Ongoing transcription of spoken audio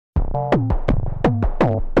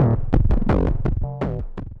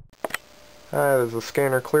Hi, there's a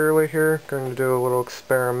scanner clearly here. Going to do a little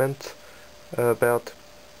experiment about,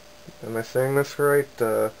 am I saying this right?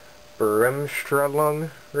 Bremsstrahlung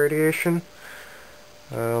radiation.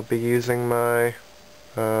 I'll be using my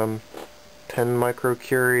 10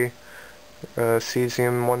 microcurie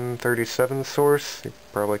cesium-137 source. You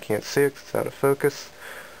probably can't see it 'cause it's out of focus.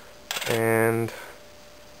 And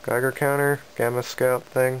Geiger counter, gamma scout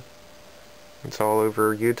thing. It's all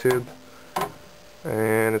over YouTube.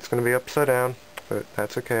 And it's going to be upside down, but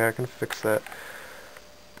that's okay, I can fix that.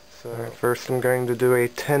 So first I'm going to do a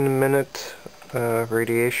 10-minute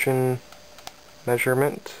radiation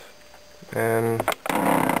measurement, and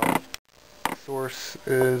the source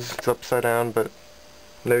is it's upside down, but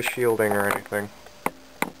no shielding or anything.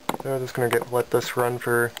 So I'm just going to let this run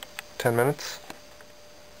for 10 minutes.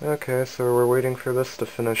 Okay, so we're waiting for this to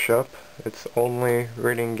finish up. It's only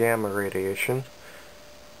reading gamma radiation,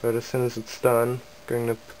 but as soon as it's done, I'm going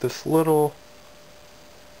to put this little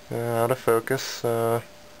out of focus. Let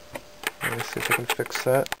me see if I can fix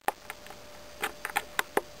that.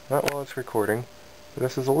 Not while it's recording.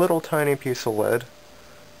 This is a little tiny piece of lead.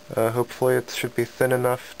 Hopefully it should be thin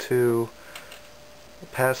enough to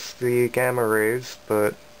pass the gamma rays,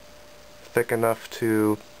 but thick enough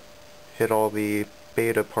to hit all the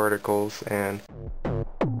beta particles and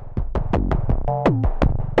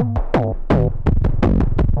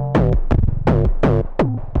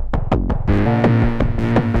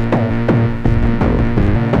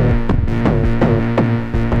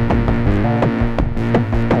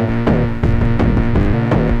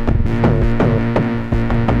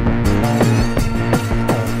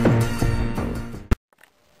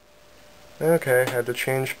okay, had to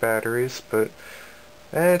change batteries, but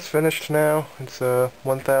it's finished now. It's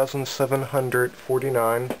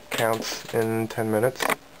 1,749 counts in 10 minutes.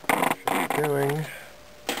 Doing,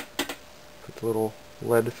 put the little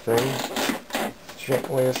lead thing as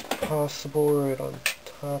gently as possible right on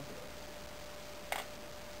top.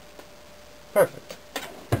 Perfect.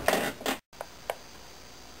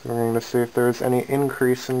 So we're going to see if there's any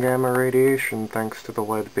increase in gamma radiation thanks to the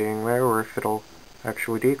lead being there, or if it'll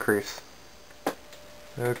actually decrease.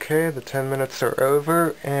 Okay, the 10 minutes are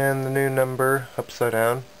over, and the new number, upside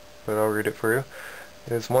down, but I'll read it for you,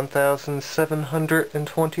 is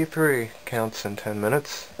 1,723 counts in 10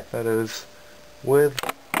 minutes. That is with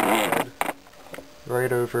lead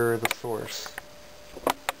right over the source.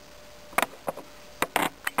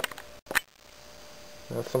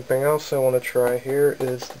 Now something else I want to try here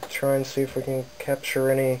is to try and see if we can capture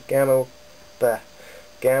any gamma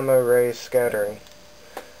ray scattering.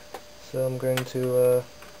 So I'm going to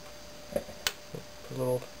put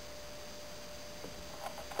little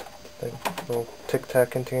Tic Tac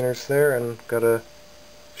containers there, and got a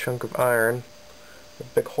chunk of iron, a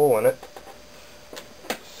big hole in it.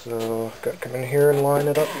 So I've got to come in here and line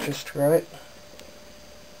it up just right.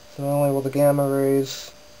 So not only will the gamma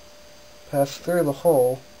rays pass through the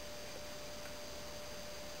hole,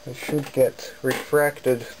 they should get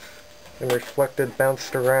refracted and reflected,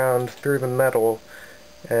 bounced around through the metal,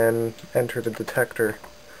 and enter the detector.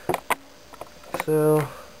 So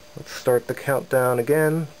let's start the countdown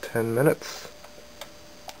again, 10 minutes,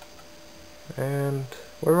 and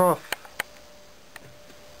we're off.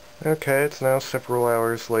 Okay, it's now several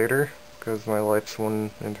hours later, because my life's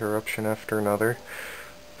one interruption after another,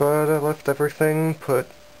 but I left everything put.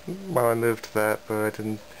 Well, I moved that, but I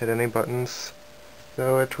didn't hit any buttons.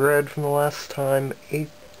 So it read from the last time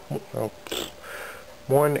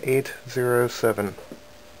 1807.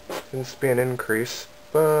 Seems to be an increase,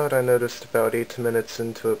 but I noticed about 8 minutes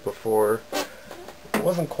into it before it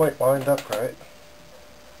wasn't quite lined up right.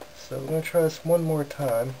 So I'm going to try this one more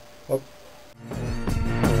time. Well,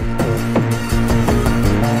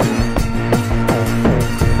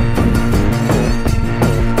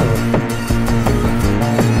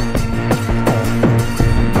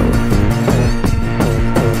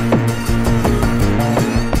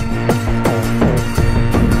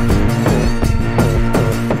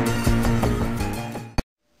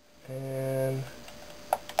 and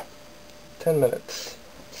 10 minutes,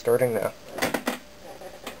 starting now.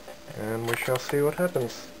 And we shall see what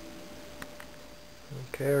happens.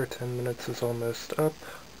 Okay, our 10 minutes is almost up.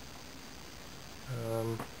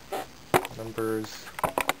 Numbers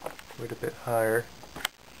quite a bit higher.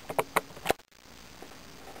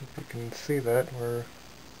 If you can see that, we're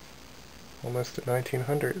almost at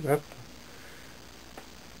 1900. Yep.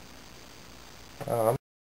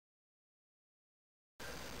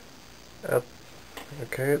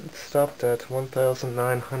 Okay, it stopped at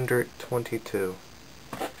 1,922.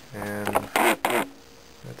 And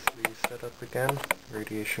that's the setup again.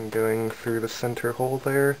 Radiation going through the center hole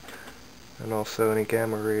there. and also any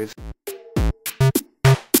gamma rays.